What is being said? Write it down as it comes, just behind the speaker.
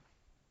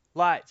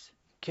Lights,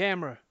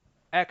 camera,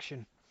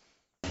 action.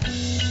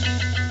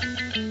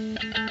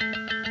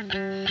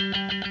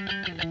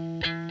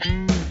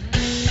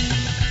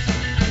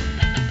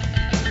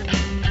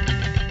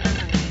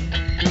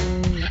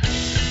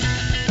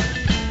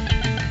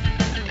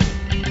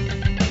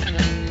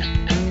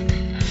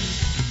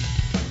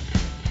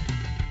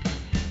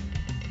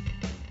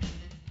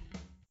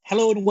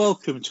 Hello and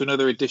welcome to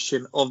another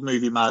edition of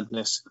Movie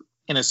Madness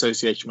in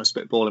association with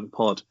Spitballing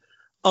Pod.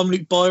 I'm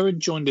Luke Byron,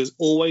 joined as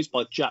always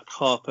by Jack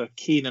Harper,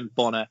 Keenan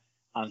Bonner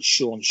and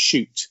Sean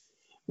Shute.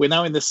 We're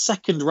now in the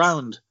second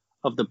round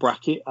of the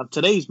bracket and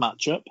today's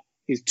matchup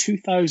is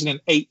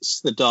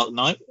 2008's The Dark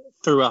Knight,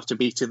 through after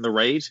beating The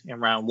Raid in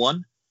round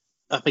one,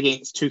 up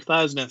against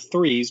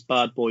 2003's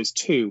Bad Boys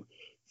 2,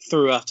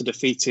 through after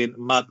defeating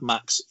Mad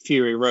Max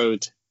Fury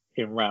Road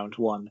in round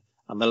one.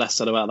 And the less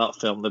said about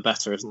that film, the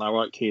better, isn't that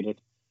right, Keenan?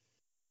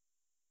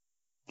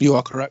 You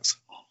are correct.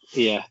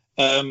 Yeah.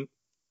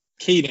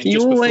 Keenan,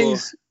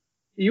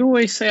 you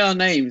always say our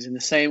names in the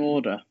same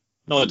order.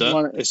 No, I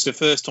don't. It's the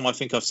first time I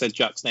think I've said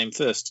Jack's name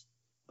first.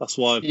 That's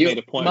why I've made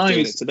a point of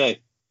doing it today.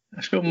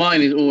 I feel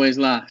mine is always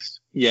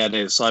last. Yeah, it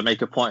is. So I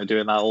make a point of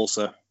doing that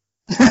also.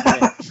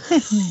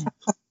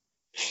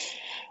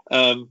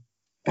 Are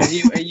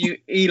you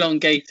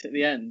elongate at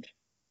the end?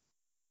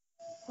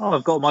 Oh,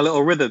 I've got my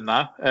little rhythm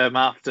now.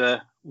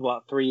 After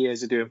 3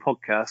 years of doing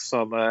podcasts,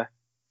 I've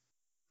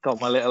got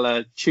my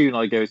little tune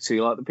I go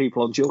to, like the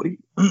people on Geordie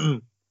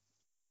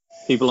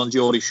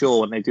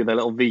Shore when they do their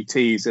little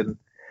VTs and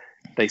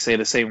they say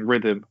the same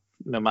rhythm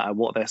no matter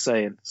what they're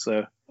saying.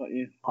 So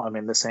I'm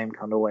in the same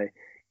kind of way.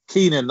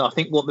 Keenan, I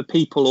think what the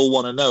people all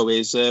want to know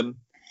is,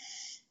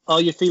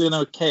 are you feeling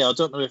okay? I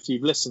don't know if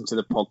you've listened to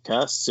the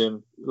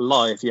podcast,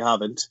 lie if you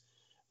haven't,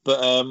 but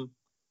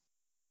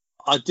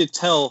I did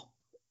tell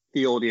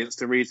the audience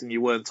the reason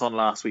you weren't on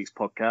last week's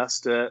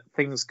podcast.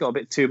 Things got a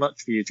bit too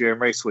much for you during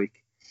race week.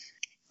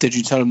 Did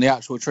you tell them the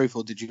actual truth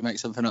or did you make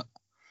something up?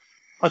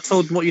 I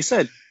told them what you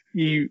said.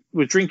 You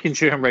were drinking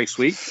during race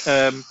week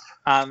and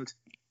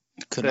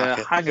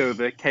the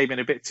hangover came in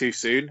a bit too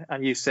soon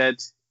and you said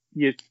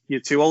you're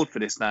too old for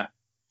this now.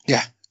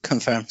 Yeah,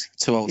 confirmed.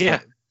 Too old.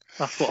 Yeah,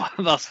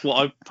 that's what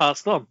I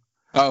passed on.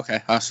 Oh,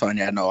 okay, that's fine.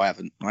 Yeah, no, I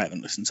haven't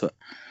listened to it.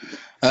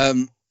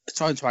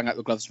 Trying to hang out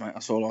the gloves, mate.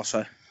 That's all I'll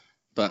say.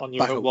 But on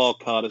your wild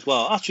card as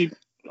well. Actually,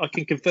 I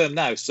can confirm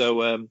now.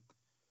 So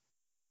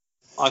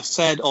I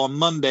said on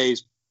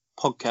Monday's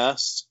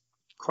podcast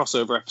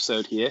crossover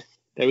episode here,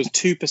 there was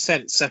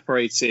 2%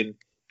 separating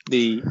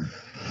the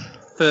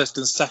first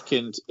and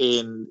second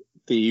in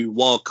the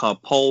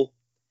wildcard poll.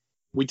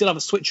 We did have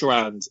a switch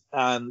around,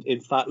 and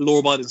in fact, Law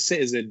Abiding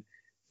Citizen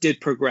did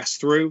progress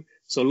through.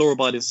 So Law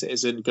Abiding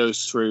Citizen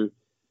goes through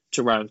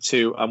to round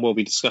two, and we'll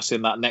be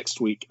discussing that next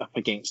week up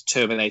against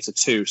Terminator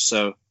 2.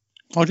 So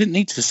I didn't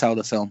need to sell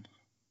the film.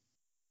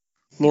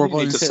 Law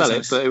Abiding Citizen sell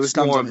it, but it was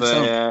more of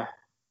a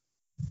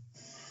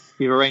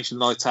you've arranged a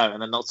night out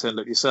and then not turned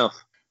up yourself.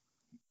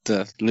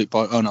 The Luke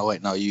Boy. Oh no,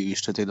 wait, no, you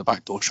used to do the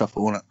backdoor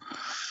shuffle, wasn't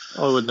it?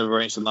 I wouldn't have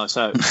arranged a night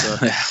out.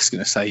 So. Yeah, I was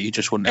going to say you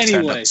just wouldn't have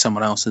turned up to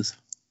someone else's.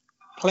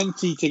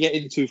 Plenty to get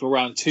into for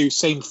round two.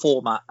 Same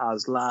format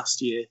as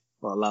last year.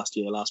 Well, last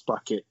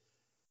bracket.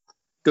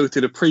 Go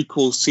to the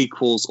prequels,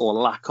 sequels, or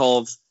lack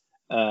of.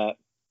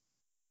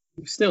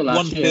 Still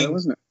last year,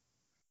 wasn't it?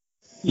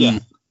 Yeah.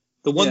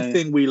 The one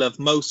thing we love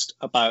most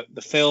about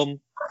the film,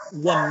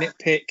 one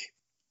nitpick.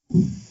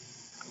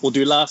 We'll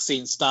do last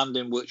scene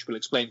standing, which we'll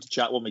explain to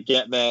chat when we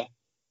get there.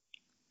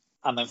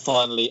 And then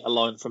finally, a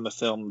line from the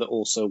film that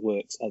also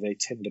works as a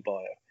Tinder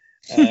bio.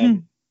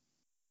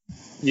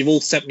 You've all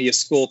sent me your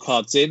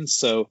scorecards in,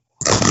 so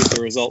I'll give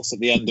the results at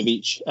the end of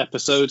each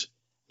episode.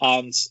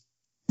 And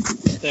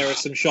there are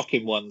some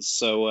shocking ones,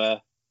 so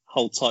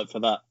hold tight for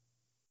that.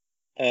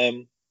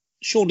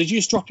 Sean, did you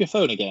just drop your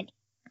phone again?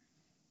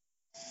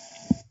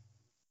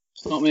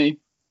 It's not me.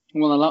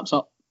 I'm on the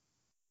laptop.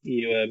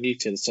 You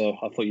muted, so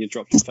I thought you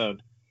dropped your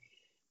phone.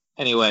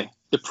 Anyway,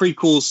 the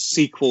prequels,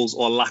 sequels,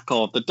 or lack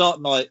of. The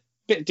Dark Knight, a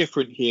bit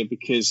different here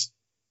because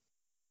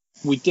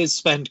we did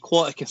spend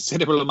quite a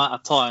considerable amount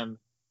of time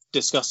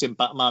discussing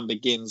Batman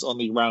Begins on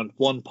the Round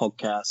 1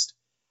 podcast.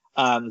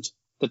 And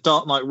The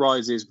Dark Knight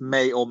Rises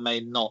may or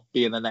may not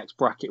be in the next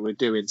bracket we're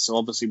doing, so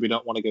obviously we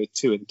don't want to go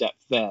too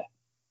in-depth there.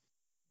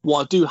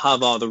 What I do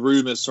have are the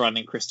rumours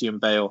surrounding Christian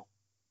Bale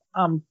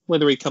and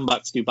whether he'd come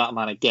back to do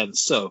Batman again.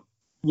 So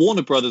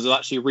Warner Brothers have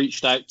actually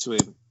reached out to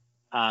him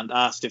and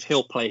asked if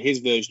he'll play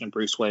his version of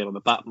Bruce Wayne on the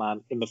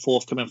Batman in the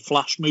forthcoming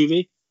Flash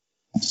movie.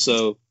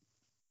 So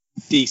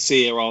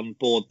DC are on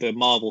board the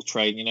Marvel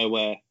train,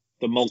 where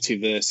the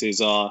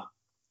multiverses are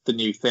the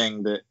new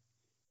thing that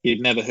you'd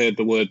never heard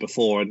the word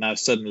before, and now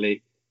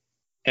suddenly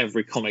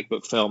every comic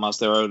book film has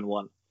their own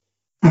one.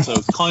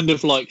 So kind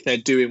of like they're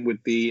doing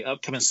with the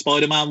upcoming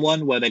Spider-Man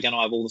one, where they're going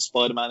to have all the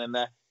Spider-Man in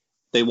there.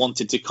 They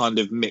wanted to kind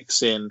of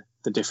mix in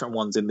the different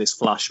ones in this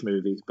Flash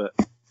movie, but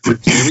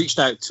they reached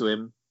out to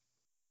him.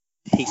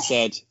 He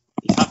said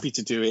he's happy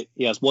to do it.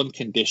 He has one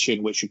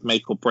condition which would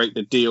make or break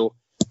the deal,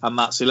 and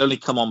that's he'll only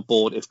come on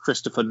board if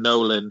Christopher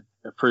Nolan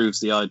approves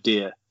the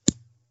idea.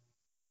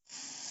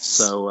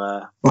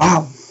 So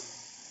Wow.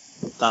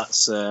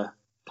 that's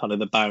kind of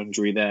the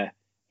boundary there.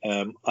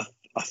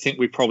 I think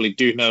we probably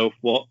do know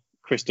what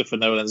Christopher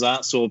Nolan's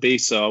answer will be,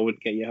 so I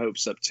wouldn't get your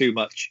hopes up too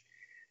much.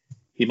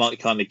 He might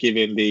kind of give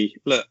him the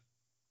look.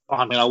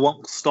 I mean, I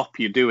won't stop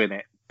you doing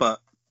it, but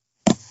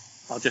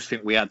I just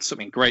think we had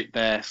something great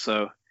there,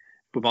 so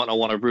we might not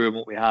want to ruin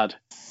what we had.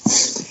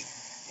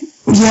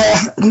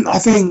 Yeah, I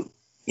think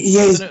he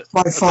is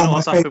by I don't far know my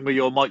what's favourite. happened with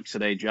your mic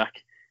today, Jack.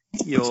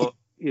 You're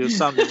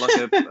sounding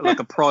like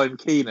a prime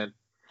Keenan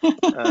or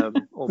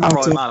Oh,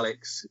 prime dear.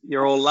 Alex.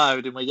 You're all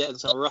loud, and we're getting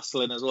some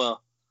rustling as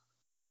well.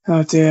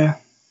 Oh dear.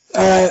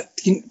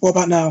 What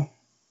about now?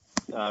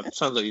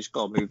 Sounds like you've just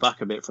got to move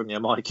back a bit from your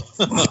mic.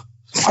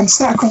 I'm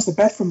sat across the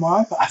bed from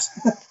my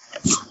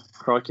iPad.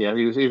 Crikey,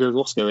 who knows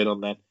what's going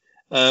on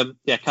then?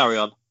 Yeah, carry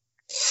on.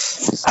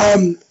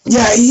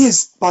 Yeah, he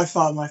is by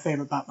far my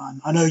favourite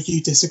Batman. I know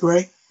you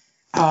disagree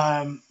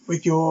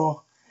with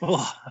your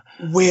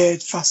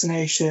weird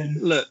fascination.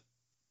 Look,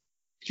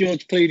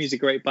 George Clooney's a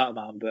great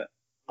Batman, but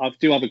I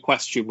do have a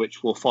question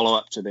which will follow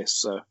up to this,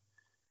 so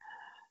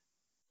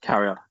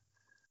carry on.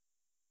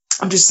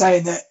 I'm just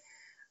saying that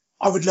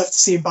I would love to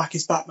see him back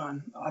as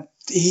Batman.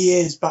 He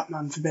is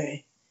Batman for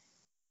me.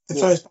 The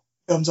first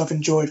films I've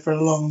enjoyed for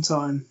a long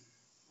time.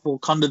 Well,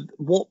 kind of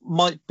what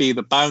might be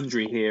the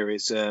boundary here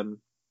is,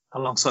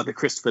 alongside the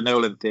Christopher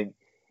Nolan thing,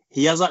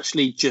 he has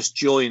actually just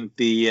joined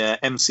the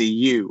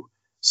MCU,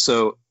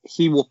 so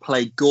he will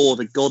play Gore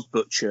the God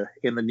Butcher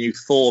in the new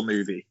Thor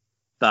movie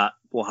that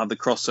will have the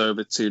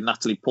crossover to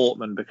Natalie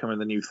Portman becoming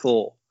the new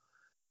Thor.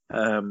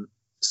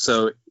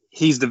 So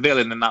he's the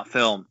villain in that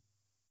film.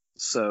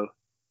 So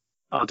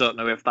I don't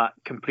know if that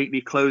completely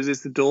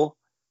closes the door,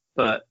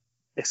 but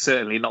it's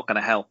certainly not going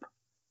to help.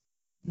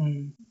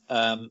 Mm.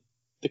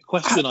 The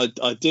question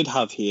I did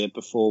have here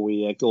before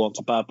we go on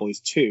to Bad Boys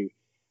 2,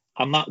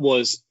 and that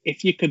was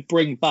if you could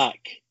bring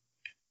back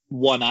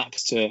one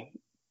actor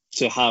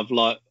to have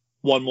like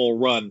one more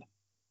run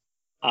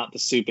at the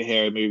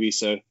superhero movie,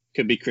 so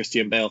could be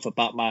Christian Bale for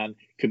Batman,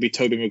 could be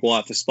Tobey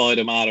Maguire for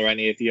Spider-Man or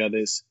any of the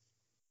others.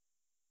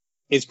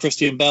 Is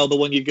Christian Bale the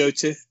one you'd go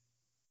to?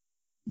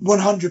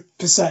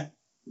 100%.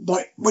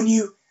 Like, when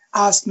you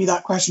ask me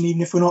that question,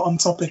 even if we're not on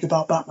topic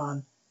about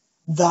Batman,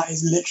 that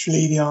is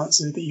literally the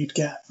answer that you'd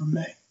get from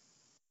me.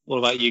 What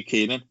about you,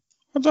 Keenan?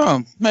 I don't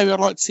know. Maybe I'd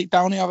like to see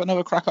Downey have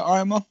another crack at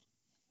Iron Man.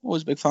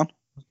 Always a big fan.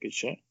 Good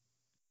shot.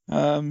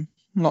 I'm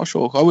not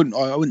sure. I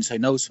wouldn't say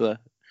no to her.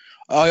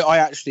 I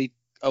actually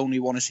only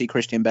want to see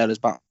Christian Bale as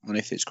Batman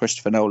if it's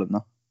Christopher Nolan,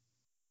 though.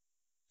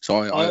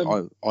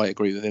 So I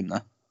agree with him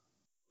there.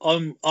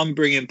 I'm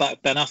bringing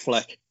back Ben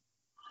Affleck.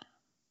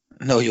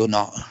 No, you're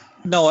not.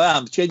 No, I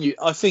am. Genuinely,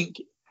 I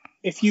think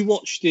if you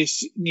watch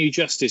this new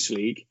Justice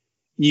League,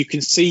 you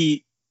can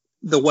see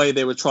the way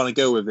they were trying to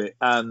go with it,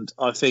 and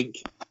I think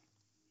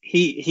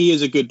he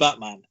is a good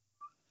Batman.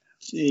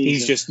 Jesus.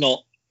 He's just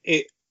not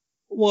it.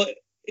 What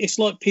it's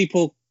like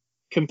people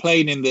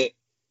complaining that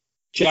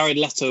Jared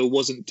Leto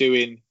wasn't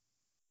doing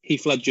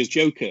Heath Ledger's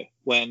Joker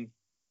when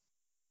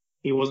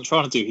he wasn't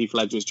trying to do Heath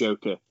Ledger's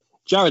Joker.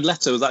 Jared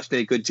Leto was actually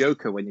a good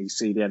Joker when you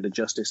see the end of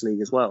Justice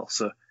League as well.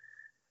 So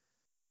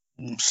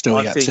Still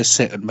I yet think- to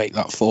sit and make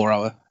that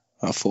 4-hour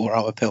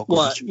pilgrimage.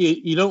 well,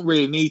 you don't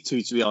really need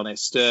to be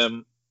honest. I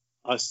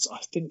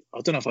think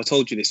I don't know if I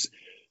told you this.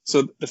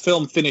 So the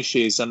film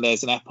finishes and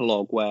there's an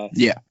epilogue where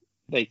Yeah.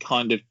 they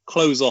kind of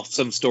close off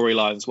some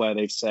storylines where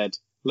they've said,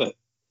 look,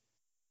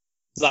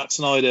 Zack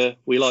Snyder,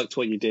 we liked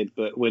what you did,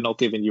 but we're not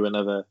giving you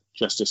another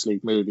Justice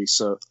League movie.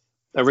 So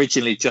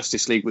originally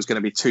Justice League was going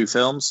to be 2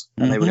 films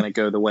and they were Mhm. going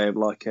to go the way of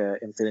like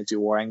Infinity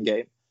War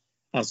Endgame.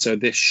 And so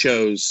this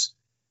shows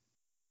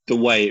the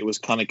way it was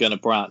kind of going to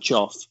branch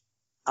off.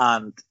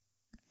 And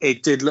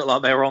it did look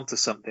like they were onto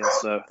something.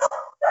 So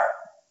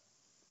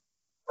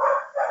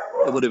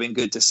it would have been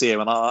good to see him.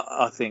 And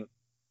I think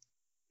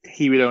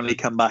he would only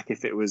come back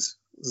if it was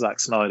Zack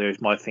Snyder,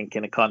 is my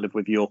thinking, and kind of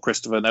with your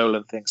Christopher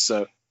Nolan thing.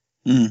 So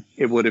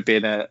it would have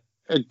been a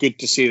good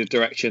to see the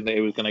direction that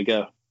it was going to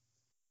go.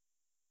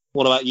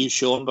 What about you,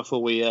 Sean,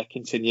 before we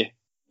continue?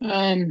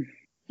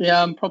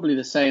 Yeah, I'm probably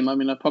the same. I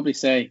mean, I'd probably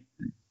say,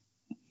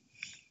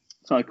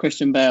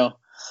 Christian Bale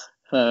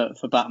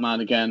for Batman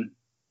again,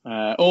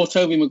 or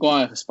Tobey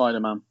Maguire for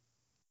Spider-Man.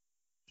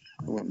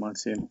 I wouldn't mind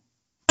seeing him.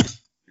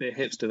 Bit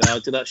hipster there. I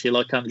did actually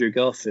like Andrew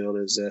Garfield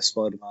as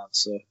Spider-Man,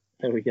 so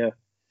there we go.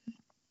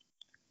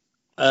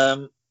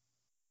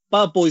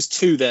 Bad Boys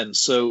 2 then.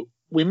 So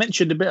we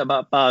mentioned a bit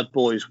about Bad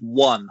Boys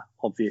 1,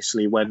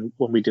 obviously, when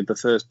we did the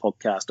first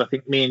podcast. I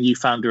think me and you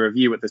found a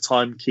review at the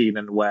time,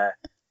 Keenan, where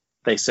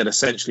they said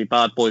essentially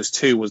Bad Boys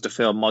 2 was the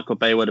film Michael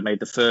Bay would have made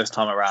the first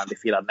time around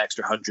if he'd had an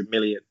extra 100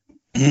 million.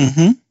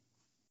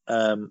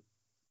 Mm-hmm.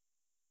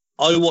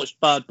 I watched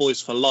Bad Boys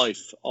for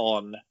Life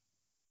on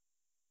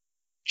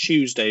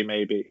Tuesday,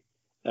 maybe,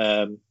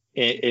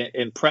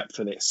 in prep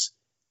for this.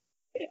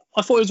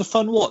 I thought it was a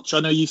fun watch.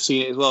 I know you've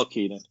seen it as well,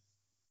 Keenan.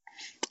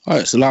 Oh,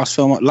 it's the last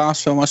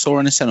film I saw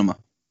in the cinema.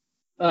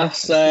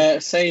 That's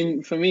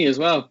same for me as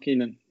well,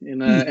 Keenan,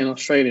 in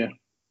Australia.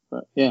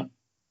 But yeah,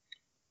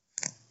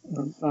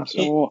 that's what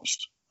I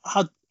watched.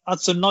 had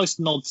some nice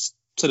nods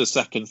to the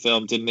second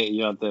film, didn't it?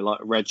 You had the like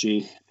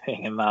Reggie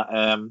thing and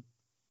that.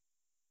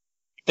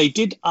 They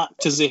did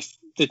act as if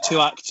the two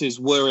actors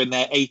were in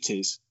their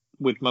 80s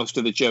with most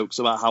of the jokes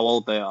about how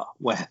old they are,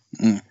 where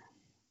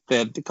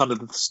they're kind of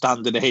the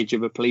standard age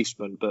of a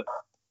policeman. But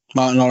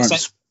Martin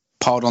Lawrence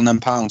piled on them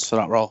pounds for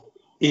that role.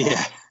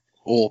 Yeah.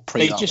 Or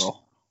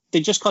role.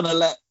 They just kind of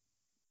let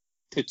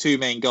the two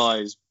main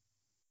guys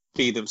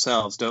be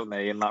themselves, don't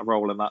they, in that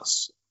role? And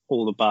that's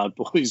all the Bad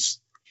Boys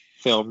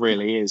film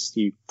really is.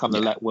 You kind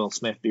of let Will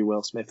Smith be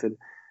Will Smith and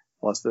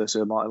vice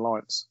versa, Martin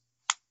Lawrence.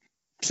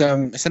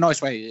 So it's a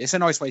nice way. It's a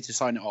nice way to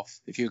sign it off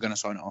if you're going to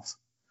sign it off.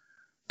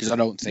 Because I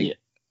don't think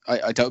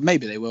I don't.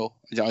 Maybe they will.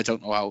 I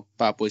don't know how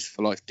Bad Boys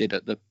for Life did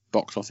at the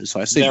box office. So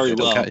I assume very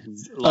well. Okay.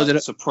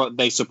 Like,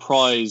 they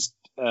surprised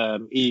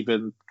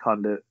even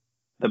kind of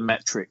the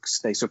metrics.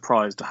 They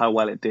surprised how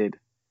well it did.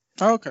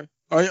 Oh, okay.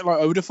 I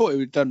would have thought it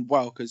would have done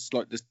well because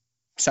like the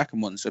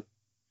second one's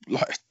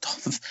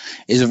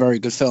is a very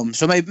good film.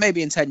 So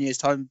maybe in 10 years'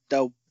 time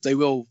they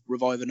will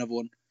revive another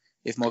one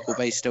if Michael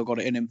Bay's still got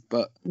it in him.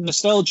 But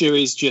nostalgia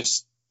is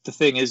just the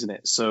thing, isn't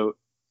it? So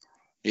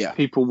yeah,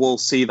 people will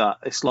see that.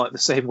 It's like the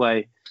same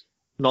way.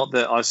 Not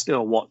that I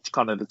still watch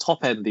kind of the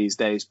top end these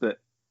days, but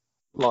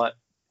like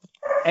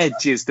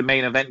Edge is the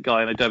main event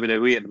guy in the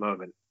WWE at the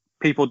moment.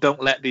 People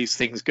don't let these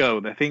things go.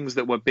 The things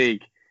that were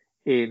big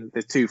in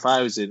the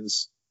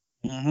 2000s,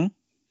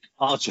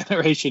 our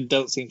generation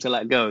don't seem to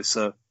let go.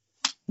 So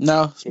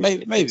no,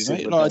 maybe.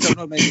 I don't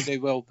know. Maybe they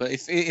will. But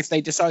if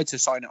they decide to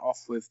sign it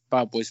off with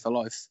Bad Boys for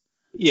Life,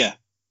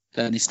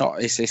 then it's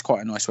not. It's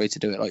quite a nice way to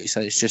do it. Like you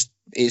said,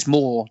 it's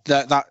more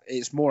that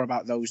it's more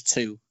about those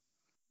two.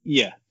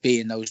 Yeah,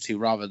 being those two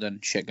rather than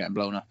shit getting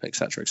blown up,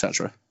 etc.,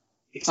 etc.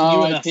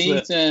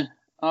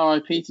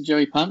 R.I.P. to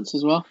Joey Pants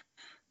as well.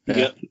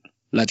 Yeah.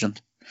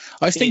 Legend.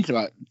 I was thinking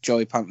about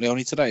Joey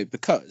Pantaleone today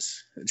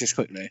because, just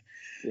quickly,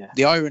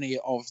 the irony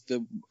of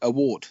the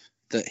award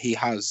that he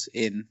has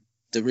in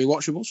the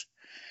rewatchables,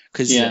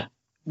 because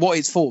what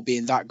it's for,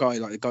 being that guy,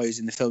 like the guy who's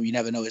in the film, you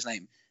never know his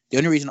name. The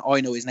only reason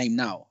I know his name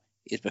now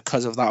is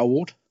because of that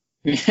award.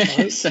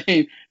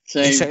 Same.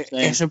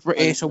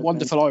 It's a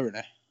wonderful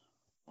irony.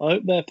 I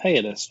hope they're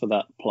paying us for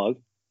that plug.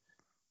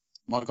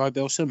 My guy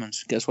Bill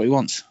Simmons gets what he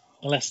wants.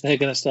 Unless they're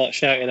going to start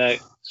shouting out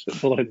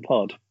Spitballing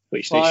Pod,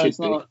 which they should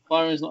be.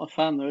 Byron's not a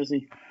fan, though, is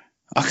he?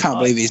 I can't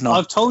believe he's not.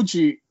 I've told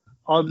you,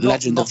 I'm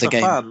Legend not of the a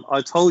game. fan. I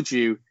told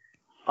you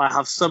I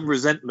have some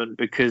resentment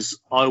because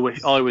I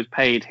was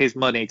paid his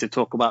money to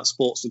talk about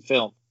sports and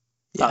film.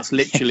 That's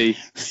literally...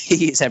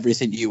 he is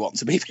everything you want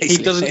to be, basically. He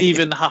doesn't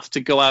even have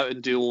to go out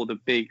and do all the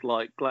big,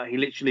 like he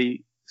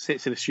literally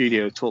sits in the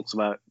studio, talks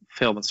about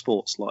film and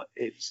sports. Like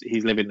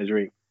he's living the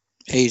dream.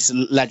 He's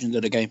legend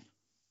of the game.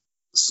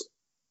 So,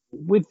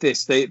 with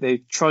this,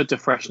 they tried to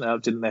freshen it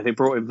up, didn't they? They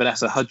brought in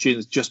Vanessa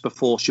Hudgens just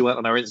before she went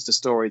on her Insta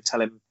story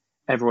telling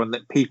everyone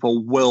that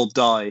people will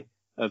die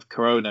of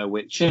corona,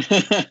 which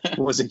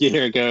was a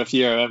year ago, if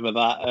you remember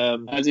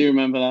that. I do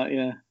remember that,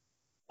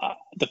 yeah.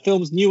 The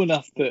film's new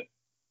enough that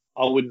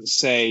I wouldn't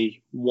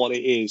say what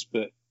it is,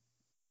 but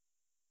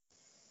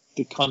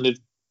the kind of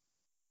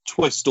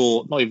twist,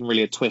 or not even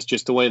really a twist,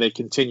 just the way they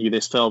continue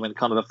this film in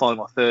kind of the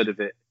final third of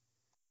it.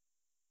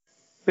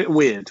 Bit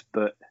weird,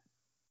 but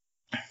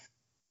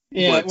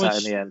worked out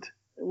in the end.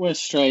 It was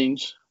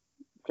strange,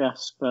 I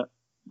guess, but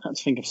I had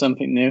to think of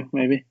something new,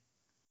 maybe.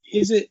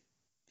 Is it?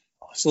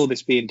 I saw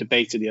this being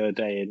debated the other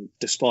day, and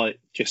despite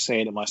just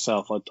saying it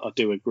myself, I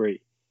do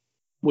agree.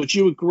 Would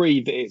you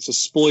agree that it's a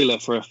spoiler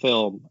for a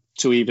film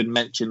to even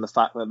mention the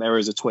fact that there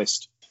is a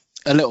twist?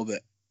 A little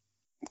bit.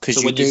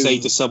 So when you say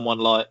to someone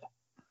like,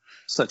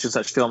 such and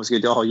such film is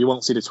good, you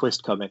won't see the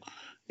twist coming.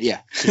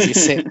 Yeah,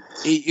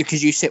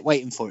 because you sit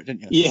waiting for it,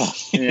 don't you?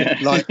 Yeah.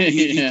 Like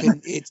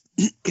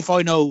if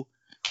I know,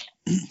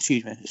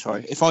 excuse me,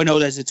 sorry, if I know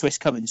there's a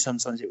twist coming,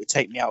 sometimes it would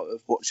take me out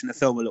of watching the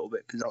film a little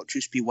bit because I'll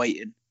just be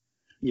waiting.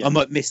 Yeah. I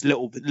might miss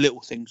little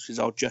things because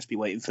I'll just be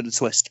waiting for the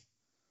twist.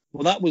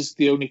 Well, that was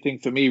the only thing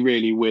for me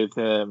really with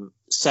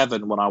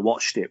Seven when I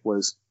watched it,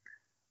 was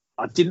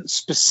I didn't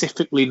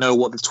specifically know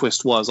what the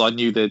twist was. I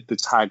knew the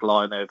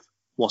tagline of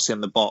what's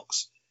in the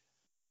box,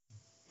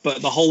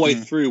 but the whole way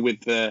through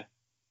with the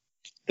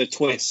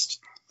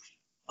twist,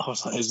 I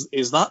was like,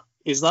 is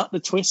that the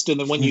twist? And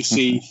then when you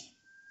see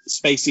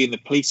Spacey in the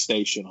police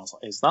station, I was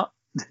like,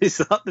 is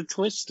that the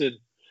twist? And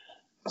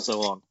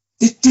so on.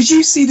 Did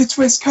you see the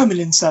twist coming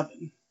in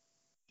Seven?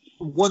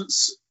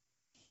 Once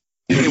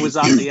it was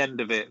at the end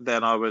of it,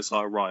 then I was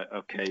like, right,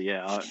 okay,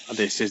 yeah,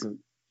 this isn't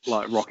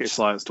like rocket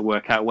science to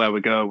work out where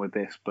we're going with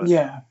this. But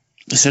yeah,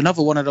 it's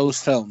another one of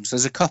those films.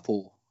 There's a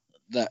couple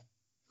that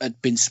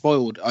had been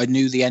spoiled. I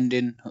knew the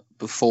ending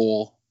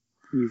before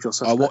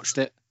I watched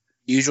it.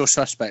 Usual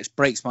Suspects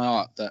breaks my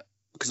heart that,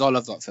 because I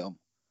love that film,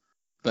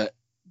 but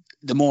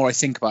the more I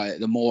think about it,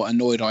 the more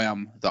annoyed I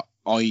am that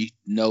I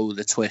know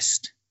the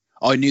twist.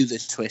 I knew the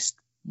twist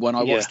when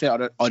I watched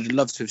it. I'd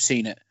love to have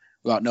seen it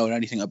without knowing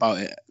anything about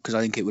it, because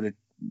I think it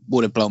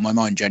would have blown my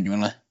mind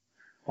genuinely.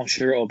 I'm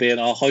sure it'll be in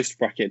our host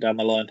bracket down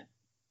the line.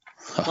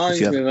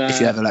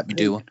 If you ever let me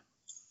do one.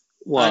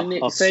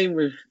 Well, same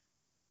with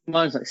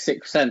mine's like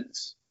Sixth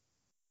Sense.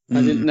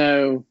 I didn't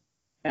know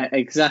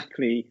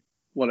exactly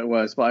what it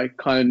was, but I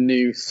kind of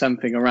knew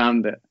something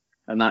around it,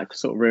 and that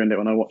sort of ruined it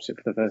when I watched it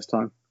for the first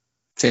time.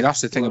 See,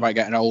 that's the thing about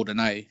getting older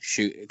now.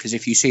 Shoot, because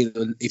if you see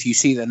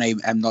the name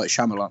M. Night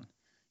Shyamalan,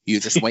 you're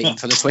just waiting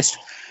for the twist.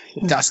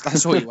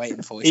 That's all you're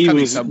waiting for. It's he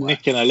coming was somewhere.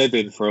 nicking a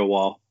living for a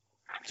while.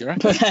 Do you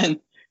reckon? But then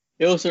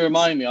it also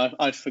reminded me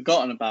I'd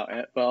forgotten about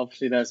it, but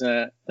obviously there's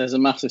a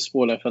massive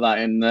spoiler for that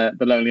in the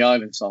Lonely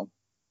Island song,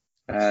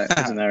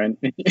 isn't there? In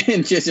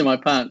Jizz in My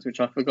Pants, which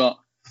I forgot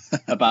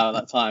about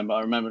at that time, but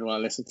I remembered when I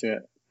listened to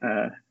it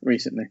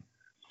recently.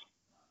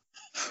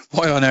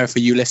 Why on earth are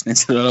you listening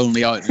to The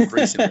Lonely Island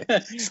recently?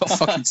 It's not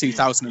fucking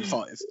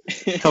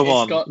 2005. Come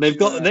on, they've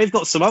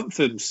got some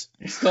anthems.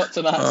 It's got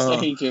to that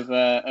stage of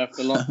the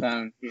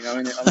lockdown. You know, I'm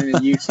in a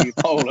YouTube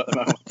hole at the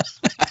moment.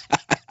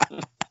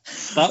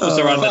 That was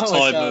around the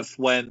time of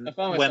when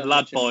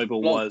Lad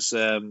Bible was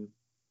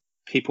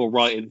people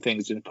writing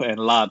things and putting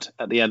lad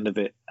at the end of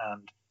it,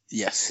 and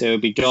yes, there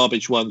would be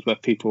garbage ones where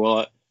people were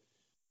like,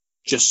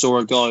 just saw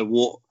a guy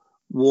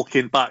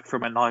walking back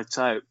from a night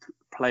out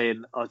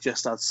playing I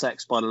Just Had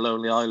Sex by the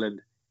Lonely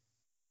Island.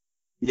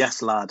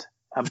 Yes, lad.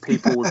 And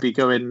people would be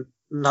going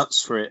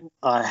nuts for it.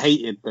 I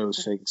hated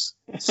those things.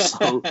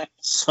 So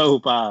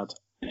bad.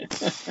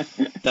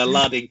 The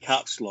lad in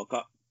caps lock.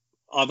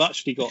 I've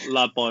actually got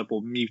Lad Bible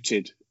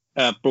muted,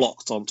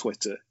 blocked on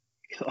Twitter.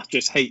 I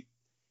just hate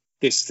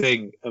this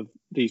thing of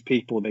these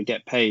people. They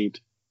get paid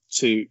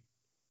to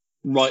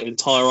write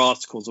entire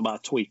articles about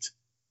a tweet.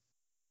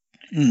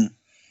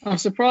 I'm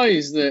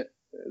surprised that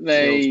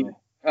they...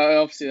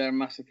 obviously, they're a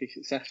massively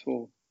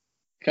successful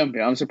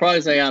company. I'm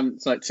surprised they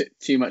haven't like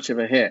too much of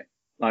a hit,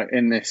 like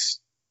in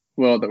this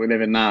world that we live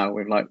in now,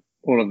 with like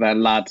all of their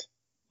lad.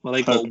 Well,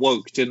 they got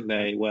woke, didn't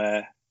they?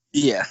 Where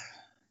they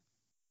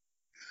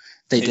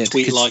did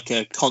tweet like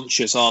a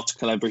conscious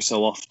article every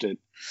so often,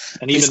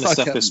 and even the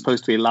stuff that's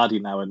supposed to be laddie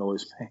now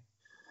annoys me.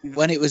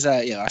 When it was,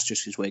 that's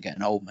just because we're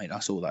getting old, mate.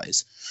 That's all that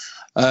is.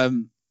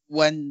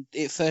 When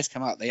it first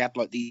came out, they had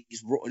like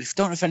these. I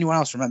don't know if anyone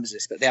else remembers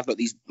this, but they had like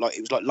these, like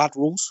it was like lad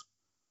rules.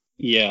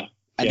 Yeah,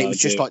 and it was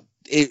just like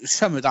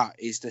some of that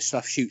is the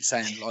stuff Shoot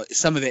saying. Like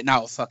some of it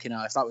now, fucking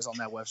hell, if that was on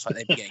their website,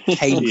 they'd be getting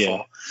caned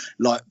for.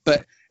 Like,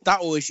 but that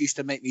always used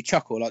to make me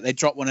chuckle. Like they'd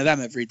drop one of them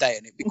every day,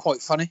 and it'd be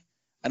quite funny.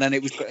 And then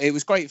it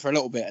was great for a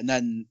little bit, and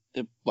then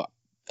the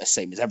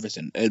same as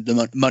everything,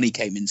 the money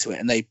came into it,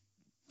 and they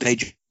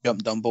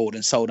jumped on board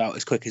and sold out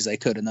as quick as they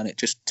could, and then it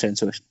just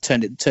turned a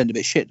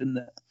bit shit, didn't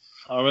it?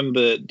 I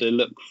remember the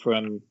look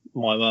from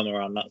my mum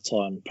around that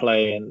time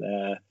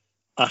playing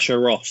Asher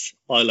Roth,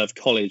 I Love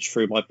College,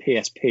 through my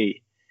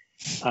PSP,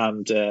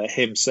 and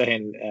him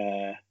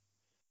saying,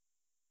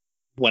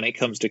 when it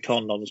comes to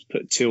condoms,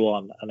 put 2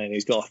 on, and then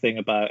he's got a thing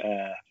about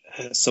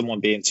someone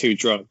being too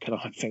drunk, and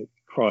I think,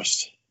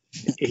 Christ,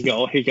 he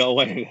got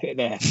away with it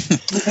there.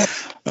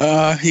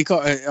 He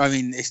got. I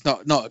mean, it's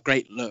not a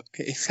great look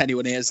if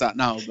anyone hears that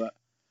now, but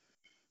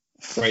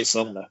great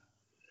song though.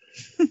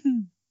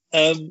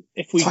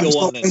 If we go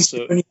on then,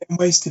 so when you're getting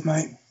wasted,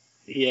 mate.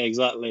 Yeah,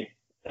 exactly.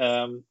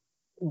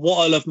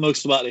 What I love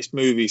most about this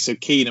movie, so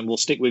Keenan, we'll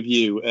stick with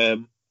you.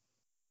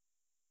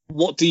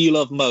 What do you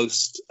love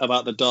most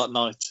about The Dark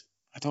Knight?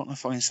 I don't know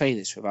if I can say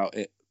this without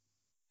it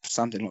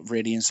sounding like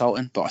really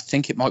insulting, but I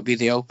think it might be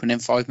the opening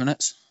 5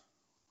 minutes.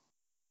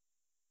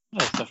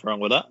 There's nothing wrong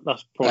with that.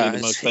 That's probably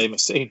the most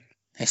famous scene.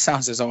 It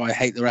sounds as though I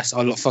hate the rest.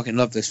 I fucking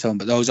love this film,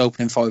 but those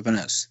opening 5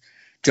 minutes.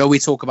 Joe, we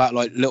talk about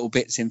like little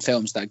bits in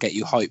films that get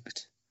you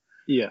hyped.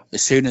 Yeah.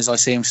 As soon as I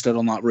see him stood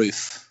on that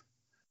roof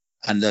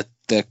and the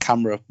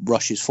camera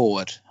rushes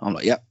forward, I'm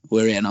like, yep,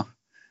 we're here now.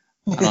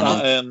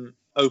 That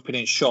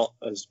opening shot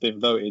has been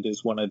voted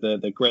as one of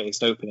the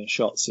greatest opening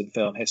shots in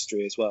film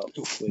history as well.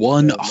 With,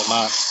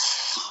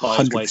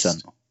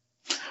 100%.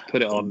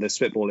 Put it on the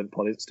Spitballing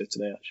pod Insta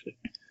today, actually.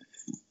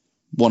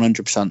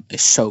 100%.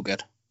 It's so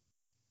good.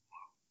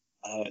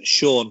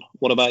 Sean,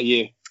 what about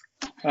you?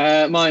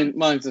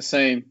 Mine's the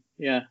same.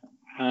 Yeah.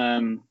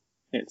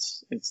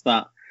 It's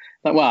that.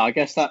 Well, I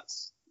guess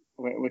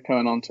we're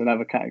coming on to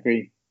another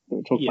category that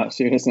we'll talk about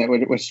soon, isn't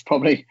it? Which is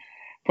probably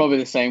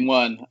the same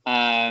one.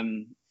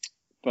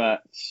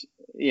 But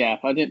yeah,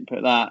 if I didn't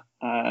put that,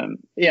 I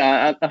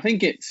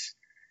think it's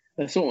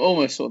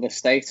almost the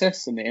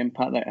status and the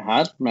impact that it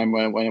had.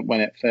 Remember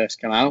when it first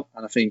came out,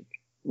 and I think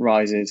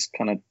Rises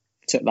kind of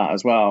took that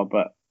as well.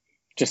 But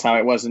just how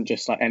it wasn't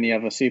just like any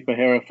other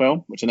superhero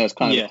film, which I know is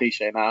kind of a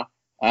cliche now,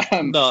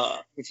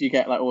 which you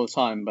get like all the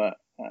time. But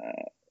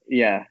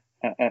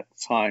at the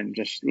time,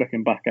 just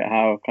looking back at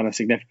how kind of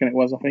significant it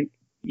was, I think.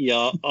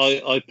 Yeah,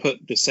 I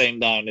put the same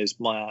down as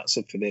my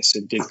answer for this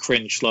and did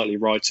cringe slightly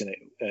writing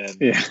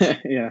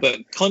it. Yeah.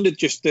 But kind of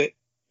just that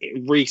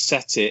it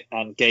reset it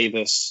and gave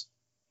us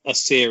a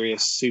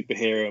serious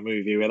superhero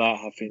movie without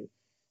having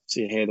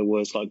to hear the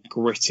words like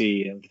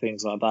gritty and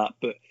things like that.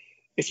 But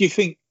if you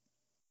think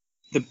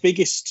the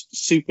biggest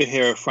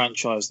superhero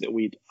franchise that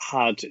we'd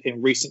had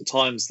in recent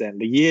times, then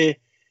the year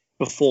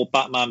before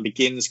Batman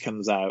Begins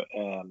comes out,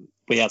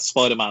 we had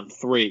Spider-Man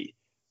 3.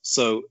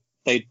 So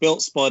They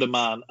built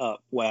Spider-Man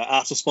up where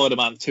after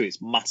Spider-Man 2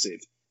 it's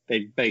massive. They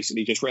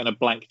basically just written a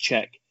blank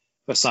check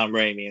for Sam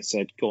Raimi and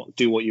said, go on,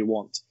 do what you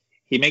want.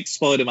 He makes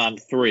Spider-Man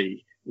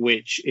 3,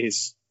 which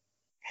is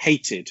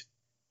hated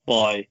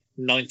by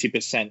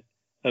 90%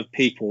 of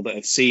people that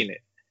have seen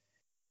it.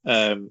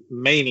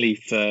 Mainly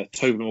for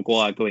Tobey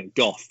Maguire going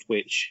goth,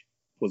 which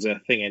was a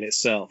thing in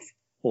itself,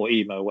 or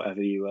emo,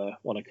 whatever you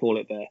want to call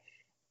it there.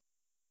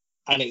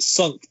 And it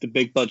sunk the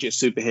big budget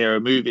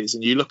superhero movies.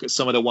 And you look at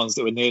some of the ones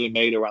that were nearly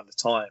made around the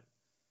time,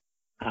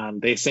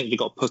 and they essentially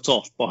got put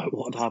off by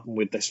what had happened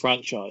with this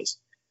franchise.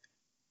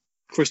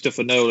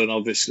 Christopher Nolan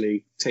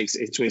obviously takes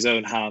it into his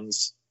own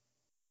hands,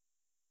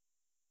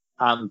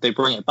 and they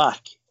bring it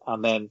back.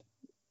 And then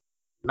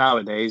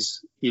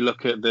nowadays, you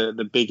look at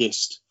the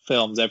biggest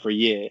films every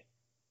year,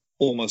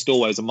 almost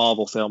always a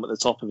Marvel film at the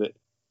top of it.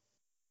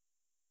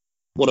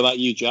 What about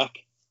you, Jack?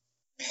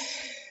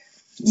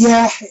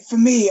 Yeah, for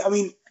me, I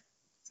mean,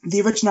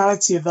 the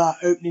originality of that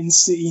opening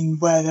scene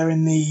where they're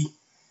in the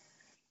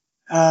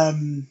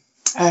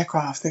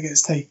aircraft that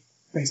gets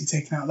basically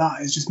taken out of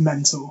that is just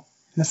mental.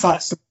 And the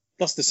fact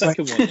that's the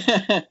second one.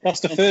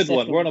 That's the third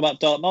one. We're on about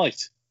Dark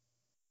Knight.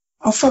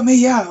 Oh, fuck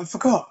me, yeah, I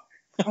forgot.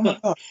 Oh my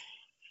god.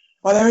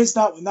 Well, there is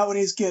that one. That one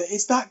is good.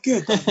 It's that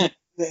good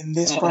in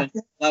this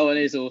bracket. That one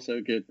is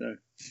also good, though.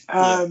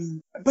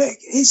 But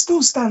it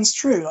still stands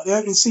true. Like the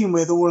opening scene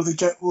with all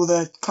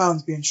the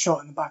clowns being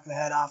shot in the back of the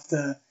head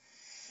after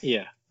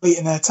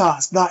completing their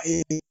task. That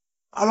is,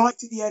 I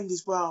liked it at the end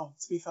as well.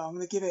 To be fair, I'm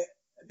going to give it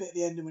a bit at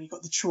the end when you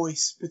got the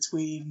choice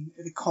between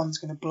the con's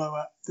going to blow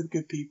up the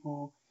good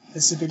people,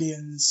 the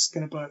civilians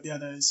going to blow up the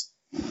others,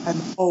 and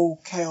the whole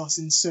chaos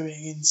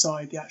ensuing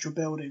inside the actual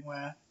building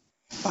where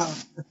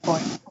the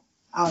fight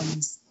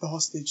and the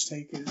hostage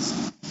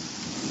takers.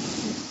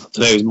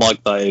 Today was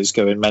Mike that is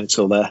going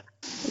mental there.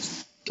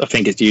 I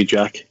think it's you,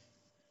 Jack.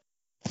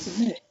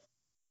 Isn't it?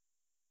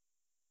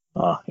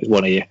 It's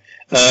one of you.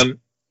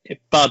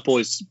 Bad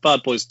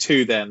Boys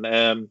 2 then,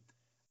 and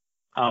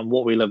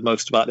what we love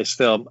most about this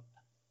film.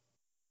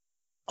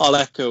 I'll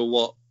echo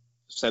what I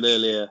said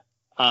earlier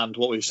and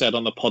what we've said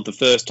on the pod the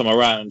first time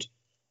around.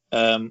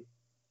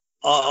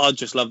 I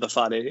just love the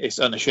fact that it's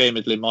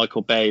unashamedly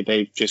Michael Bay.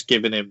 They've just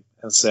given him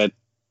and said,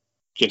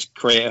 just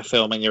create a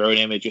film in your own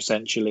image,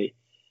 essentially.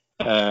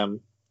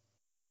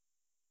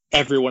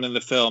 Everyone in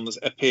the films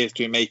appears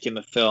to be making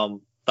the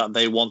film that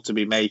they want to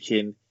be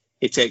making.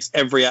 It takes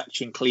every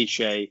action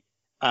cliche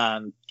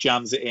and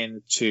jams it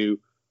into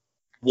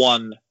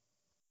one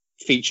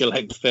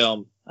feature-length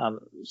film. And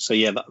so,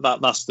 yeah,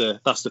 that's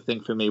the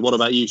thing for me. What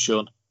about you,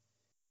 Sean?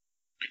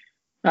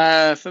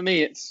 For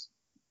me, it's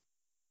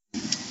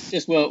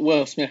just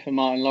Will Smith and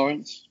Martin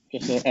Lawrence,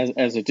 just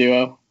as a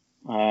duo.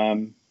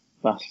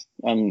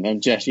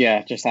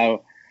 Just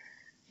how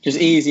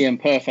easy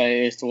and perfect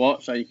it is to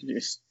watch. So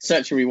it's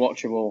such a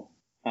rewatchable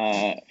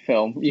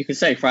film. You could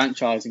say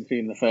franchise,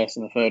 including the first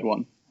and the third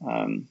one.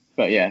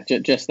 But yeah,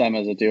 just them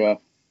as a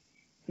duo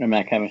and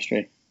their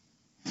chemistry.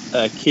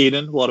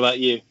 Keenan, what about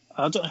you?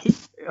 I don't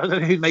know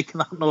who's making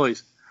that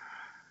noise.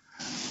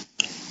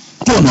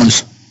 What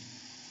noise?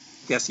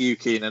 Guess you,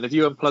 Keenan. Have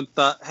you unplugged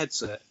that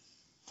headset?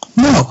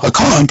 No, I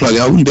can't unplug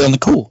it. I wouldn't be on the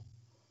call.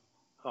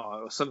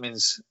 Oh,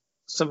 something's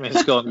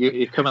gone.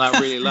 You're coming out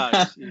really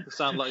loud. You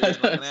sound like you're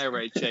in like an air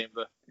raid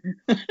chamber.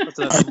 I don't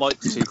know if the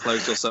mic's too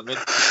close or something.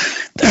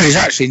 There is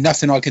actually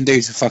nothing I can do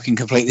to fucking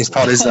complete this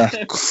pod, is there?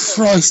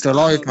 Christ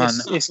alive, man.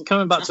 It's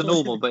coming back to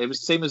normal, but it was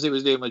the same as it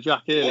was doing with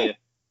Jack earlier.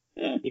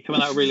 You're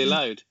coming out really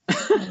loud.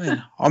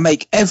 I'll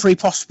make every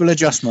possible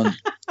adjustment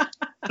that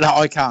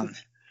I can.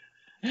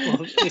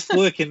 Well, it's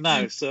working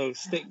now, so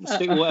stick with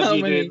whatever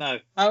you're doing now.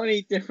 How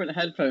many different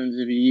headphones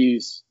have you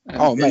used?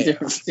 Mate.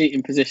 Different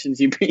seating positions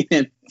you've been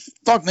in?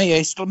 Fuck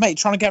me, mate,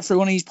 trying to get through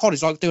one of these pods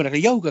is like doing like a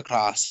yoga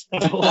class.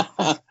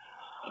 I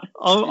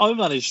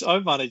manage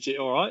it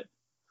all right.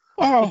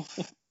 Oh,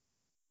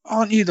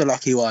 aren't you the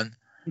lucky one?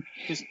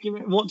 Just give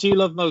me, what do you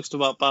love most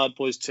about Bad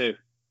Boys 2?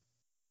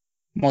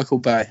 Michael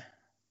Bay.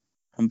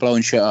 I'm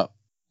blowing shit up.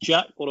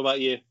 Jack, what about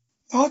you?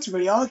 It's hard to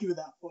really argue with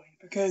that point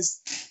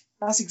because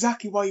that's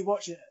exactly why you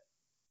watch it.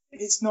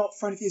 It's not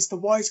for anything. It's the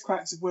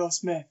wisecracks of Will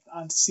Smith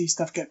and to see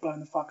stuff get blown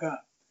the fuck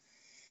up.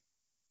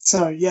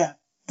 So yeah,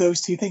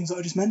 those two things that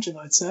I just mentioned,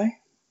 I'd say.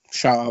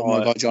 Shout out,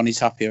 I got Johnny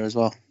Tapia as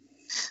well.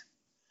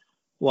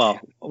 Well,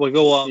 we'll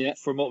go on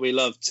from what we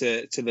love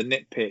to the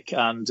nitpick,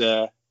 and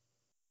the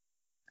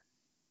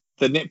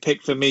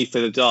nitpick for me for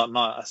The Dark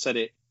Knight, I said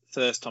it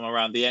first time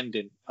around, the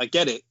ending. I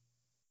get it,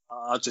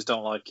 I just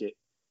don't like it.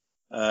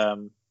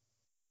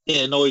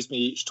 It annoys me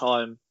each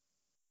time.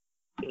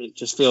 It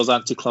just feels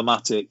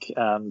anticlimactic,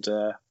 and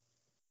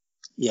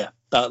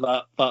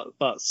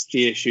that's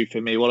the issue for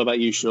me. What about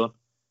you, Sean?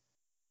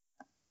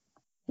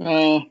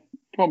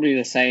 Probably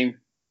the same,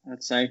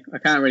 I'd say. I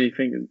can't really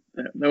think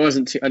there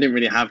wasn't I didn't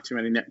really have too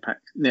many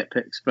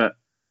nitpicks, but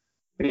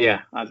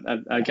yeah,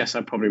 I guess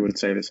I probably would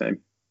say the same.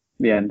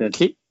 The ending.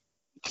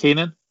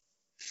 Keenan?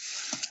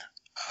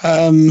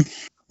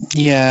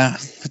 Yeah,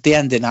 the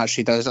ending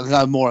actually does.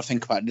 The more I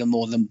think about it, the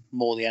more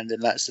the ending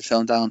lets the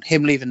film down.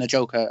 Him leaving the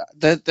Joker,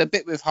 the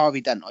bit with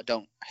Harvey Dent, I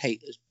don't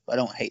hate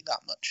that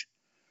much.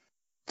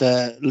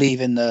 The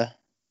leaving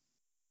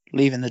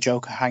the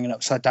Joker hanging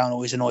upside down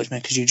always annoys me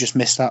because you just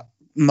miss that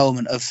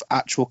moment of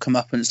actual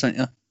comeuppance, don't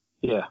you?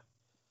 Yeah.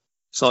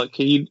 It's like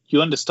you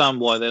understand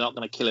why they're not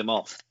going to kill him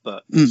off,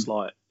 but it's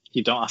like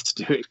you don't have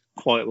to do it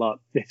quite like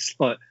this.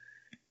 Like,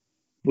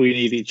 we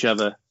need each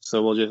other,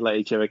 so we'll just let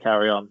each other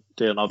carry on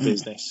doing our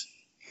business.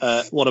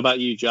 What about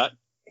you, Jack?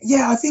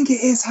 Yeah, I think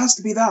it has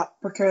to be that,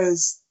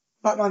 because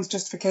Batman's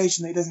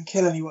justification that he doesn't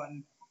kill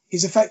anyone,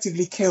 he's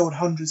effectively killed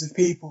hundreds of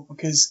people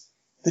because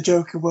the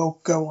Joker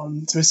will go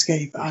on to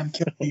escape and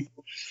kill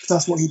people.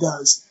 That's what he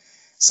does.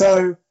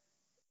 So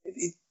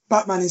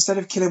Batman, instead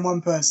of killing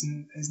one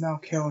person, has now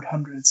killed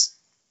hundreds.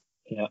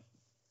 Yeah.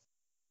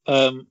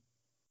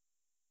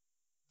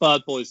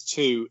 Bad Boys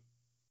 2,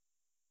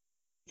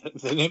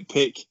 the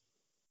nitpick,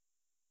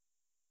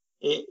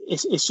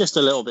 it's just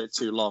a little bit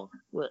too long.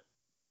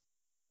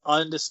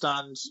 I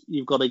understand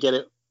you've got to get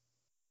it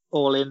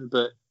all in,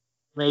 but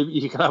maybe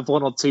you can have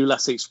one or two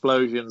less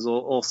explosions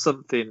or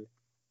something.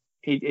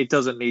 It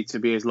doesn't need to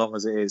be as long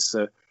as it is.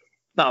 So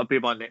that would be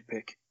my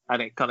nitpick.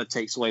 And it kind of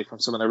takes away from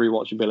some of the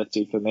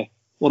rewatchability for me.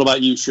 What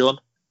about you, Sean?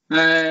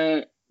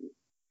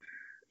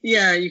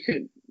 Yeah, you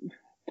could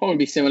probably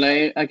be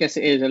similar. I guess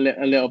it is a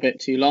little bit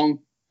too long.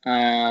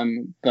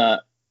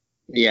 But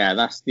yeah,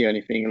 that's the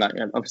only thing. Like,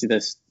 obviously,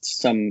 there's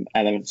some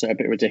elements that are a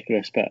bit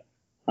ridiculous, but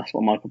that's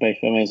what Michael Bay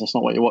film is. That's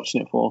not what you're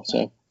watching it for.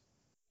 So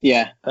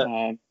yeah,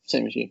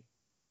 same as you.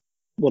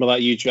 What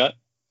about you, Jack?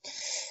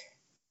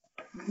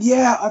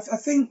 Yeah, I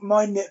think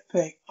my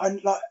nitpick, I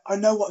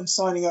know what I'm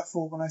signing up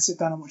for when I sit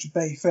down and watch a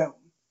Bay film.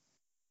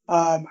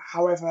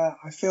 However,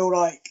 I feel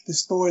like the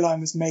storyline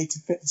was made to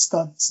fit the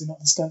stunts and not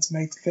the stunts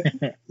made to fit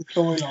the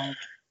storyline.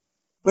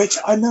 Which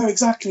I know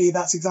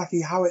that's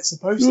exactly how it's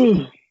supposed to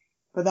be.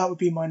 But that would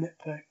be my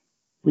nitpick.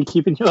 We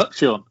keeping you up,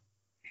 Sean?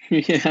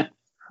 Yeah.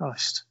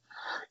 Christ.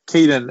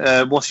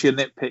 Keenan, what's your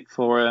nitpick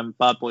for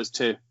Bad Boys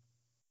 2?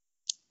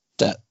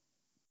 That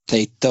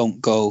they don't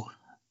go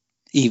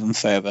even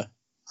further.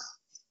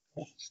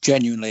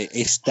 Genuinely,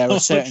 there are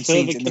certain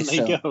scenes in this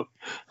film.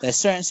 There's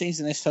certain scenes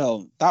in this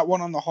film. That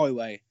one on the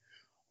highway,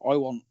 I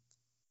want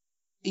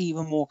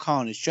even more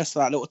carnage. Just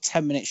that little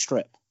 10-minute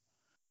strip.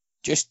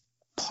 Just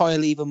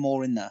pile even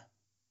more in there.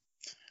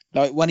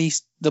 Like when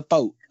he's the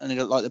boat and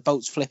the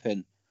boat's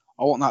flipping,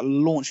 I want that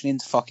launching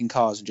into fucking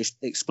cars and just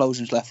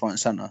explosions left, right, and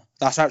centre.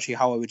 That's actually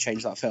how I would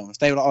change that film. If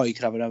they were like, "Oh, you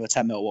could have another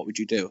 10 mil, what would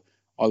you do?"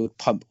 I would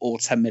pump all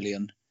 10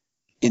 million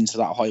into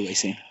that highway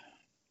scene.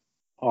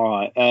 All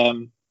right.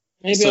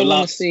 Maybe I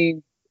want to see.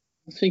 I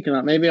was thinking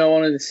that maybe I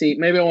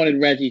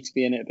wanted Reggie to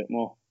be in it a bit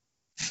more.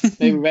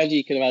 Maybe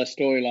Reggie could have had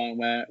a storyline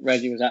where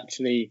Reggie was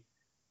actually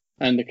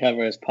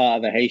undercover as part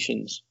of the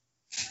Haitians,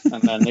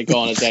 and then they go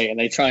on a date and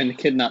they try and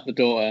kidnap the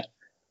daughter.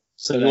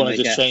 So you want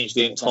to just change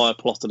the entire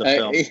plot of the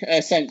film?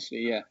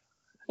 Essentially, yeah.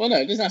 Well, no,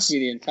 it doesn't have to be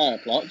the entire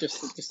plot,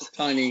 just a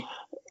tiny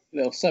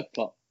little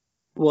subplot.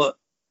 Well,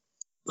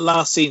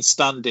 last scene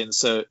standing.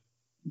 So,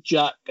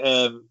 Jack,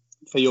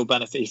 for your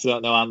benefit, if you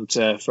don't know,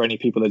 and for any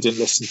people that didn't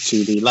listen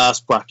to the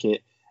last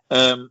bracket,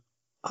 I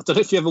don't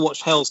know if you ever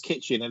watched Hell's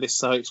Kitchen, and this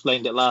is how I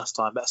explained it last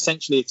time, but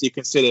essentially, if you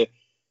consider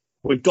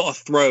we've got a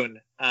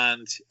throne,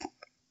 and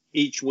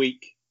each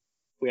week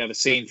we have a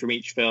scene from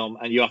each film,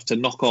 and you have to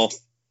knock off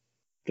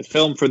the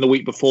film from the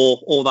week before,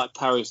 all that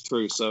carries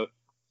through. So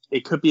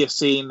it could be a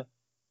scene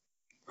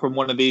from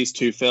one of these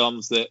two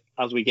films that,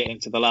 as we get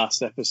into the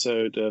last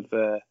episode of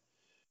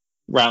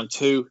round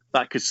 2,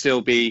 that could still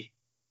be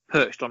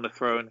perched on the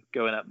throne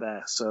going up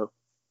there. So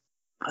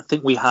I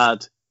think we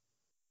had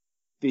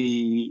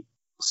the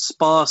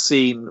spa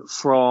scene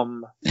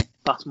from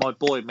That's My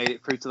Boy made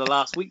it through to the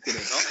last week, did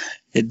it not?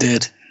 It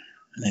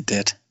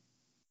did.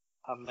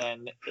 And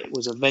then it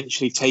was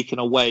eventually taken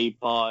away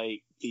by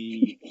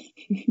the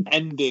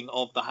ending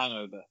of The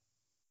Hangover.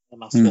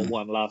 And that's what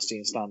won Last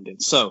Scene Standing.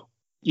 So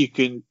you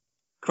can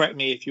correct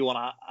me if you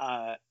want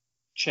to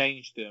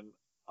change them.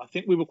 I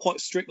think we were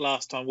quite strict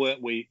last time,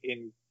 weren't we,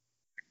 in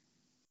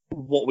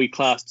what we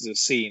classed as a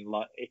scene.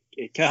 Like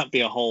it can't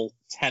be a whole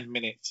 10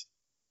 minutes.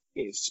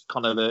 It's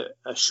kind of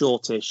a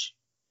shortish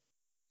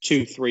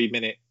 2-3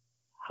 minute,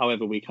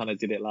 however we kind of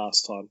did it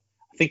last time.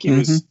 I think it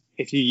was,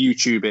 if you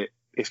YouTube it,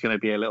 it's going to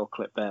be a little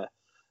clip there.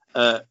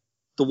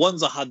 The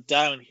ones I had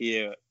down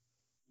here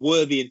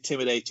were the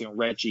intimidating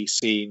Reggie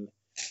scene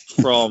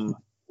from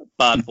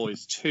Bad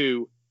Boys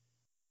 2,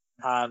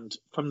 and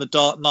from The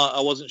Dark Knight,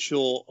 I wasn't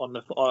sure on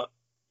the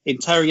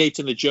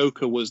interrogating the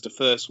Joker was the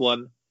first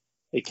one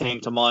it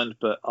came to mind,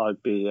 but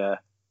I'd be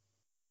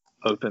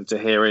open to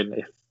hearing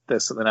if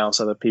there's something else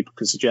other people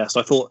could suggest.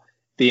 I thought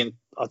I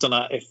don't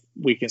know if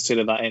we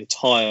consider that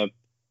entire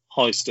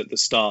heist at the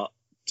start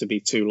to be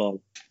too long.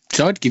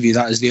 So I'd give you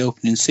that as the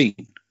opening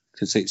scene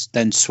because it's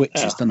then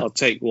switches. Doesn't it? I'll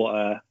take what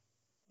I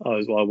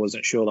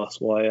wasn't sure. That's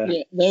why.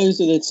 Yeah,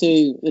 those are the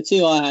two. The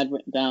two I had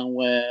written down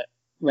were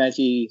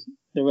the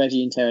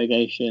Reggie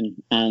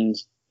interrogation and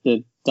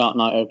the Dark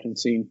Knight opening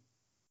scene.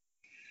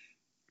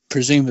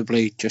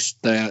 presumably, just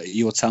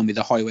you'll tell me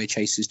the highway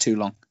chase is too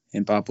long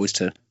in Bad Boys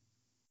 2.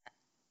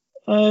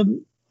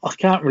 I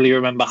can't really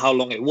remember how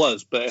long it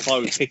was, but if I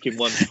was picking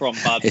one from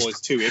Bad Boys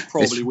 2, it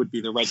probably would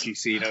be the Reggie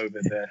scene over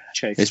the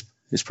chase.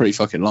 It's pretty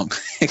fucking long.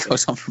 It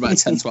goes on for about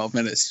 10-12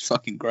 minutes. It's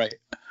fucking great.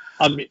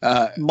 I mean,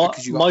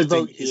 my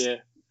vote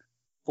here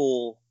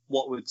for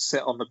what would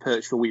sit on the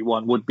perch for week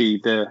 1 would be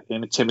the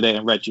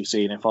intimidating Reggie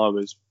scene if I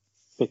was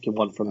picking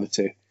one from the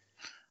two.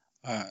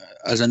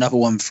 As another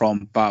one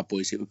from Bad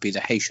Boys, it would be the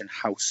Haitian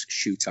house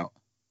shootout.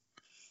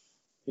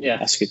 Yeah,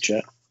 that's a good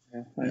chat.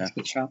 Yeah, that's a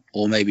good shout.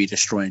 Or maybe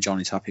destroying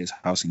Johnny Tapia's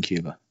house in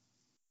Cuba.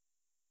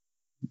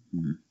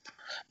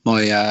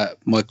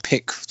 My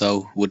pick,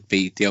 though, would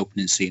be the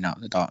opening scene out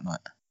of The Dark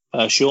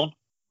Knight. Sean?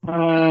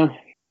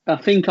 I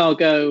think I'll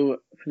go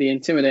for the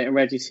intimidating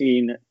Reggie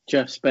scene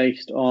just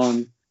based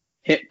on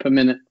hit per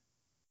minute.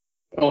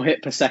 Or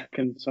hit per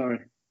second, sorry.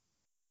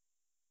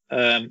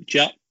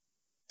 Jack?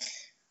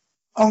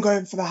 I'm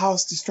going for the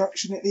house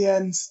destruction at the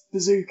end.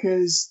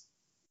 Bazookas,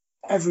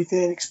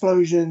 everything,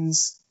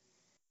 explosions.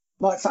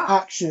 Like, for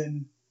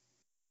action,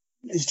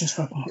 it's just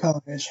fucking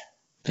carnage.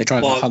 They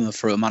drive a Hummer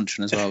through a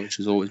mansion as well, which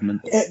is always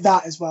mint.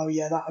 That as well,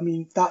 yeah.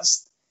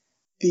 That's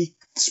the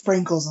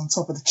sprinkles on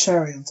top of the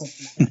cherry on top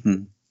of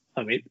it.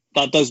 I mean,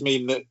 that does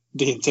mean that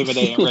the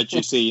intimidating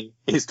Reggie scene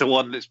is the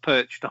one that's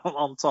perched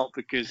on top,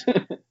 because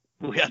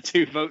we had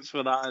 2 votes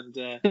for that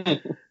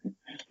and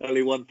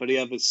only one for the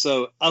others.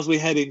 So as we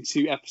head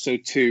into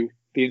episode 2,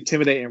 the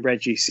intimidating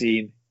Reggie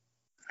scene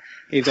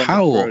is on the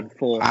throne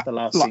for the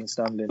last scene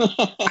standing.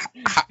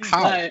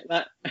 How?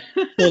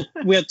 Well,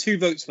 we had 2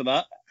 votes for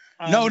that.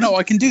 No,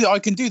 I can do that. I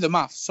can do the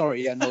math.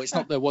 Sorry, yeah, no, it's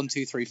not the 1,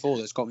 2, 3, 4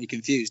 that's got me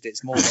confused.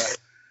 It's more the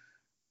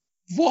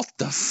what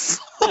the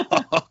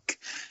fuck?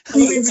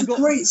 It's a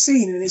great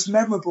scene and it's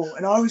memorable,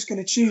 and I was going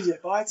to choose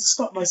it, but I had to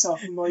stop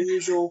myself from my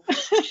usual.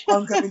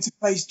 I'm going to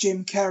place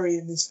Jim Carrey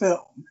in this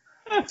film.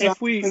 So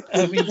you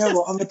know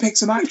what? I'm going to pick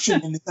some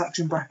action in this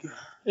action bracket.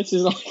 This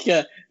is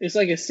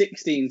like a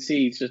 16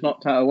 seed just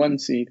knocked out of 1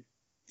 seed.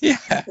 Yeah,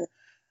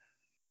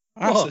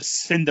 that's a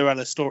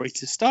Cinderella story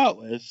to start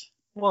with.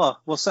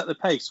 Well, we'll set the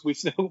pace. We've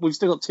still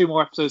got 2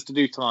 more episodes to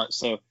do tonight.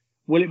 So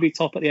will it be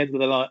top at the end of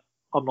the night?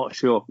 I'm not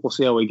sure. We'll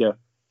see how we go.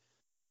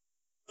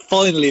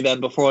 Finally,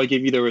 then, before I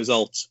give you the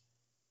results,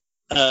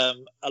 a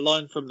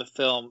line from the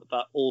film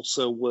that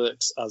also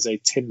works as a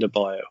Tinder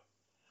bio.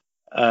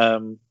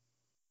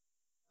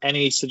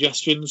 Any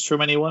suggestions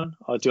from anyone?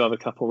 I do have a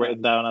couple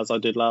written down as I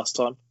did last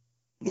time.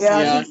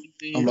 Yeah.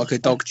 I'm like a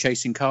dog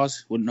chasing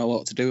cars. Wouldn't know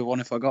what to do with one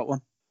if I got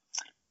one.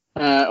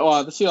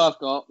 Well, the 2 I've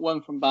got,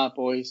 one from Bad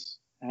Boys.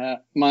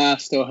 My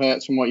ass still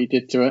hurts from what you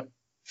did to it.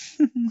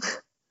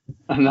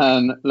 And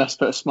then let's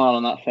put a smile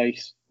on that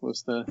face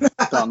was the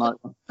Dark Knight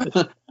one.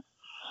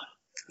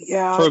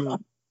 Yeah,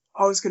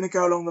 I was going to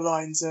go along the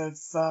lines of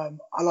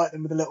I like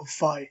them with a little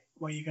fight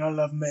where you're going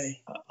to love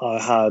me. I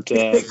had... It's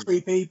a bit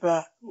creepy,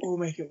 but we'll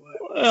make it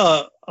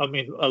work. I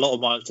mean, a lot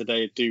of mine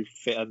today do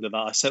fit under that.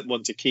 I sent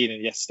one to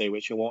Keenan yesterday,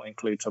 which I won't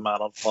include to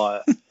Man on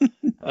Fire.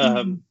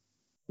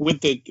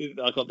 With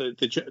I got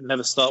the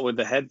never start with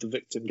the head, the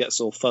victim gets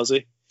all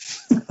fuzzy.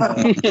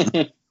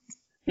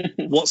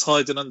 What's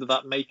hiding under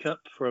that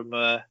makeup from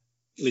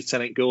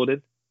Lieutenant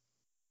Gordon?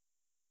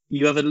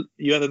 You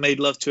ever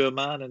made love to a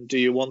man, and do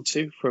you want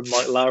to, from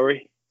Mike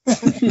Lowry?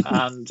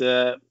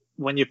 And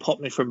when you pop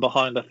me from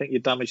behind, I think you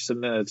damaged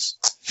some nerves.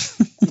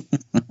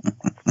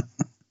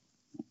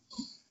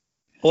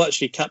 Well,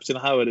 actually, Captain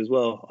Howard as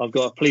well. I've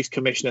got a police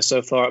commissioner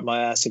so far up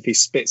my ass, if he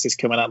spits, it's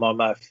coming out my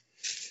mouth.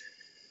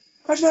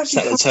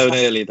 Set the tone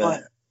early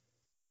there.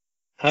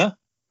 Huh?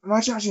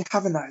 Imagine actually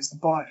having that as the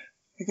bio.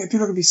 People are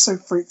going to be so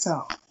freaked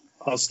out.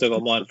 I've still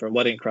got mine from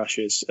Wedding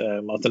Crashers.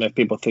 I don't know if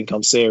people think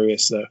I'm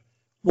serious, though.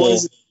 What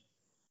is it?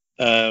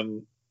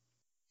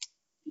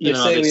 You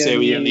know, they say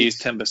we only use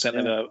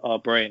 10% of our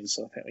brains.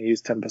 I think we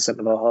use 10%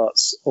 of our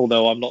hearts.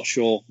 Although I'm not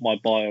sure my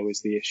bio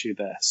is the issue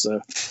there,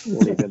 so we'll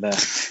leave it there.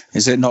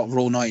 Is it not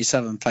Rule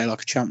 97? Play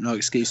like a champ, no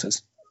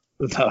excuses.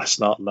 No, it's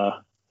not. No.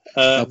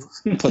 I'll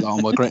put that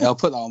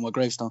on my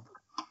gravestone.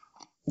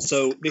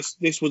 So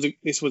this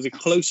was a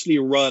closely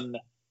run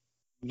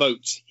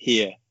vote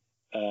here.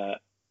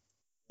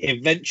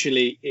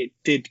 Eventually, it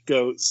did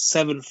go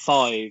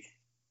 7-5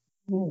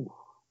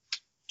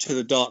 to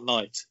the Dark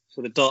Knight.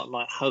 So the Dark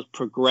Knight has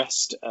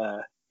progressed.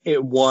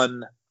 It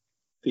won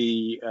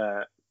the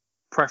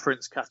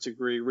preference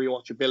category.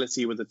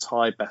 Rewatchability was a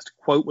tie. Best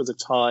quote was a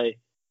tie.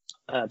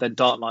 Then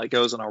Dark Knight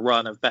goes on a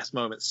run of best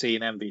moment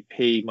scene,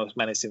 MVP, most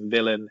menacing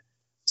villain.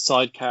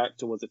 Side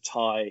character was a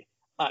tie.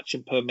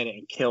 Action per minute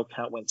and kill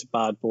count went to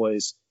Bad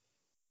Boys.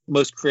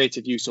 Most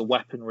creative use of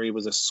weaponry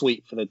was a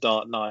sweep for the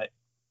Dark Knight.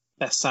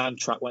 Best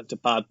soundtrack went to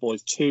Bad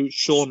Boys 2.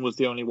 Sean was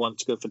the only one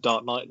to go for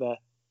Dark Knight there.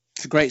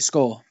 It's a great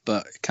score,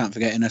 but can't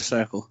forget Inner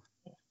Circle.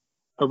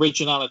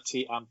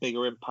 Originality and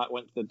bigger impact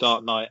went to the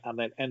Dark Knight, and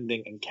then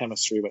ending and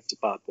chemistry went to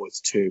Bad Boys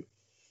 2.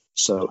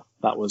 So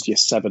that was your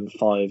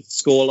 7-5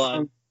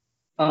 scoreline.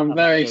 I'm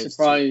very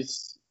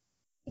surprised.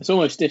 It's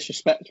almost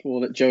disrespectful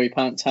that Joey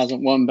Pants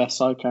hasn't won Best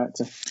Side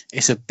Character.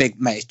 It's a big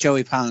mate.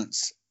 Joey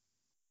Pants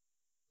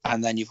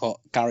and then you've got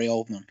Gary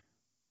Oldman.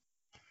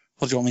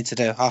 What do you want me to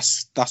do?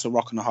 That's a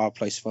rock and a hard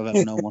place if I've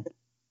ever known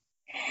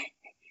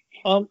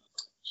one.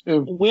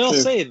 We are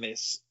saying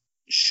this,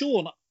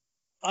 Sean.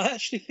 I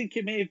actually think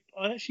you may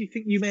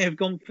have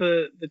gone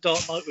for the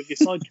Dark Knight with your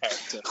side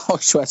character. I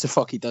swear to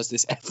fuck, he does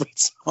this every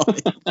time.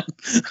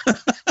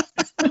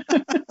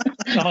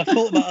 And I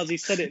thought that as he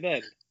said it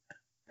then.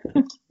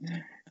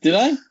 Did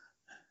I?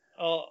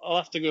 I'll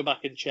have to go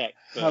back and check.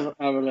 Have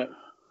a look.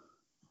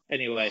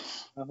 Anyway,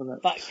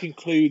 that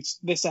concludes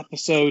this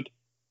episode.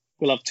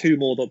 We'll have 2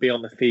 more that'll be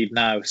on the feed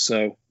now,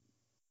 so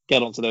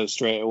get onto those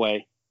straight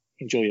away.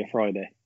 Enjoy your Friday.